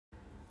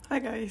Hi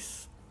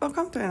guys,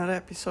 welcome to another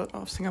episode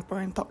of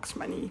Singaporean Talks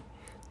Money.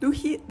 Do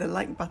hit the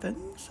like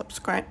button,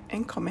 subscribe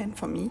and comment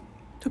for me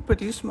to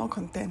produce more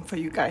content for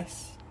you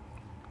guys.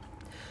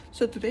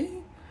 So today,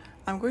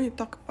 I'm going to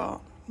talk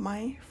about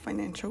my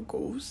financial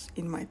goals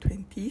in my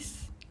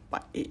 20s by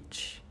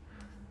age.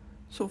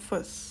 So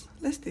first,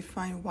 let's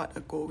define what a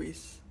goal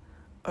is.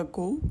 A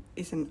goal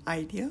is an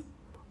idea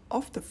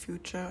of the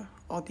future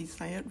or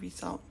desired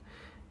result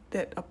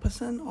that a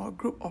person or a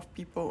group of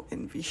people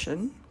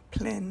envision,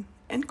 plan,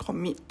 and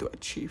commit to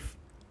achieve.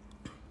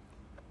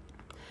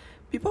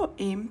 People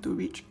aim to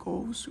reach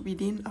goals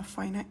within a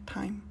finite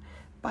time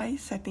by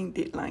setting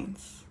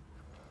deadlines.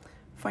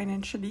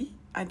 Financially,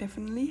 I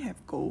definitely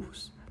have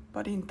goals,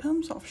 but in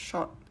terms of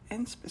short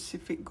and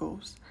specific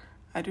goals,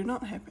 I do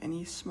not have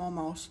any small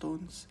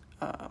milestones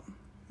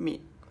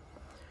made.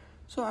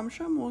 So I'm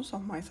sure most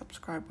of my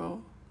subscribers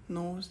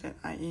knows that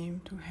I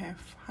aim to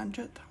have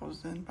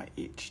 100,000 by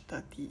age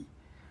 30.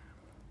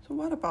 So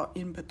what about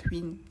in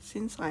between,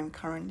 since I'm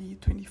currently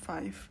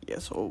 25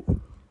 years old?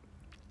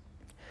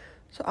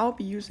 So I'll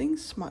be using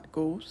SMART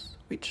goals,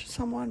 which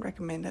someone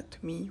recommended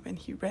to me when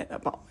he read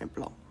about my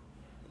blog.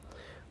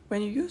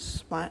 When you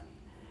use SMART,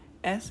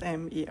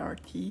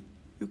 S-M-A-R-T,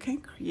 you can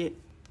create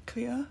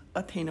clear,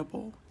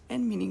 attainable,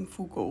 and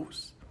meaningful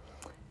goals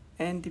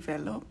and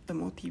develop the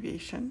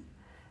motivation,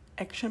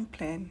 action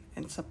plan,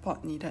 and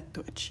support needed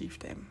to achieve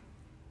them.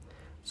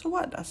 So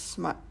what does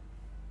SMART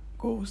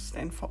goals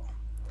stand for?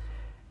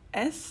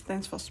 S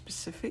stands for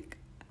specific,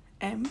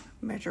 M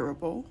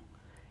measurable,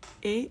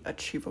 A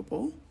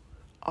achievable,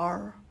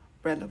 R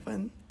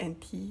relevant,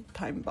 and T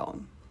time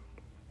bound.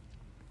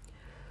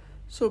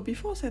 So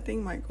before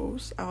setting my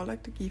goals, I would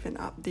like to give an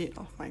update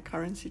of my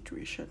current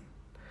situation.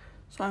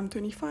 So I'm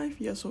 25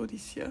 years old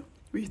this year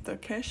with the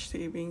cash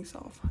savings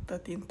of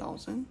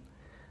 13,000,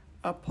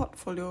 a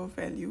portfolio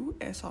value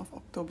as of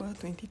October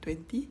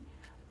 2020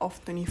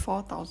 of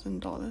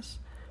 $24,000,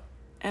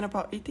 and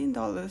about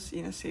 $18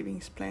 in a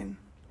savings plan,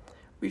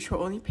 which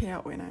will only pay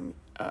out when I'm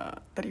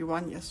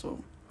 31 years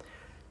old.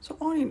 So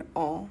all in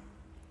all,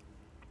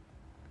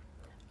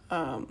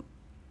 my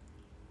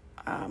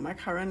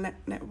current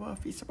net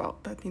worth is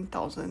about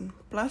 13,000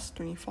 plus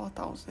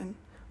 24,000,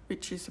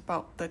 which is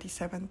about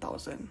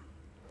 37,000.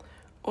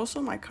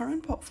 Also, my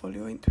current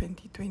portfolio in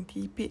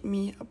 2020 paid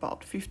me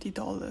about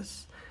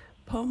 $50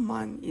 per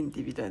month in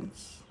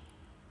dividends.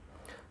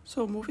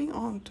 So moving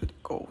on to the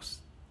goals.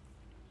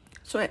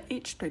 So at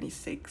age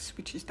 26,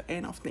 which is the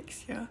end of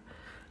next year,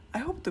 I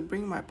hope to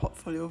bring my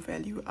portfolio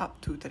value up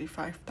to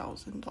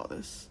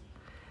 $35,000,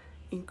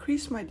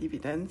 increase my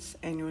dividends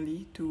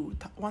annually to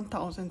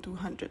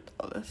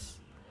 $1,200,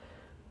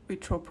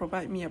 which will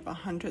provide me about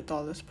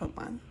 $100 per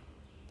month,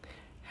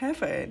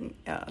 have a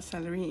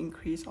salary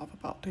increase of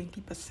about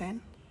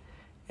 20%,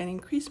 and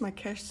increase my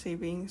cash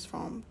savings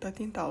from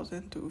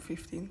 13,000 to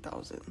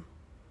 15,000.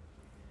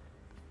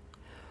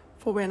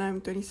 For when I'm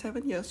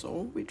 27 years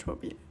old, which will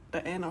be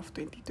the end of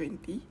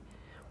 2020,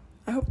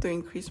 I hope to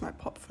increase my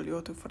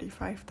portfolio to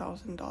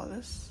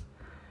 $45,000.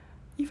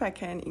 If I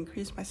can,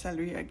 increase my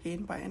salary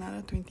again by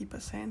another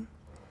 20%,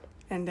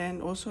 and then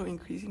also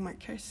increasing my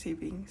cash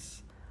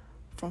savings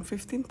from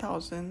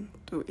 15,000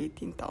 to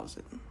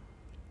 18,000.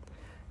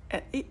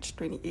 At age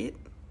 28,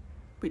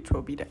 which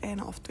will be the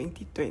end of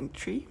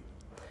 2023,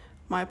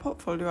 my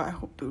portfolio I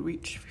hope to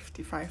reach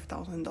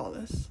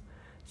 $55,000,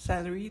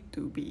 salary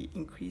to be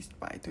increased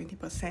by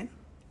 20%,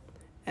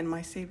 and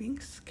my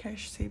savings,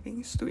 cash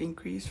savings, to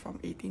increase from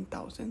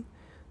 18,000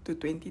 to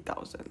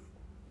 20,000.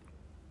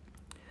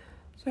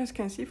 So as you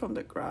can see from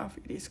the graph,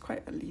 it is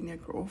quite a linear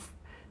growth.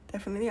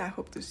 Definitely I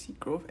hope to see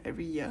growth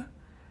every year,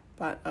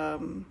 but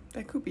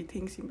there could be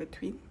things in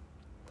between,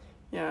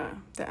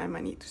 that I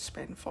might need to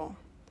spend for.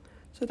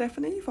 So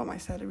definitely for my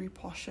salary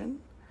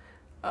portion,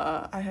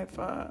 I have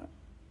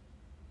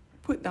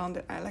put down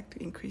that I like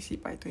to increase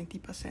it by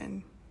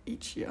 20%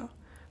 each year.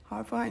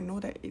 However, I know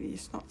that it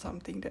is not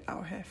something that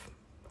I'll have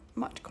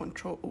much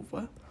control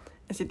over,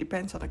 as it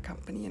depends on the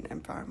company and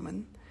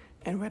environment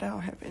and whether I'll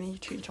have any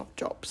change of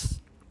jobs.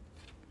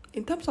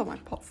 In terms of my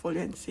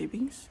portfolio and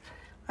savings,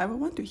 I will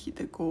want to hit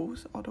the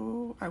goals,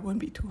 although I won't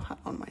be too hard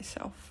on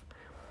myself.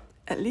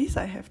 At least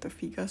I have the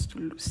figures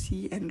to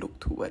see and look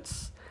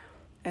towards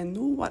and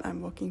know what I'm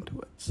working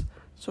towards.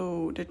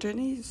 So the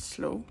journey is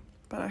slow,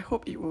 but I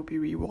hope it will be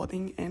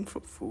rewarding and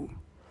fruitful.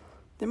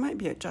 There might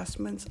be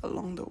adjustments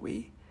along the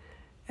way,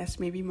 as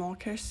maybe more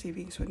cash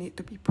savings will need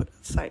to be put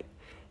aside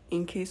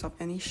in case of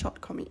any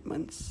short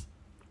commitments,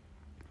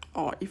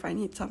 or if I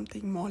need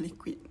something more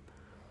liquid.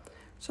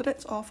 So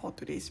that's all for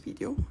today's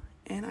video,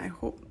 and I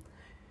hope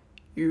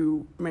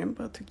you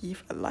remember to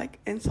give a like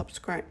and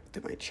subscribe to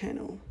my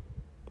channel.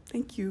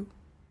 Thank you.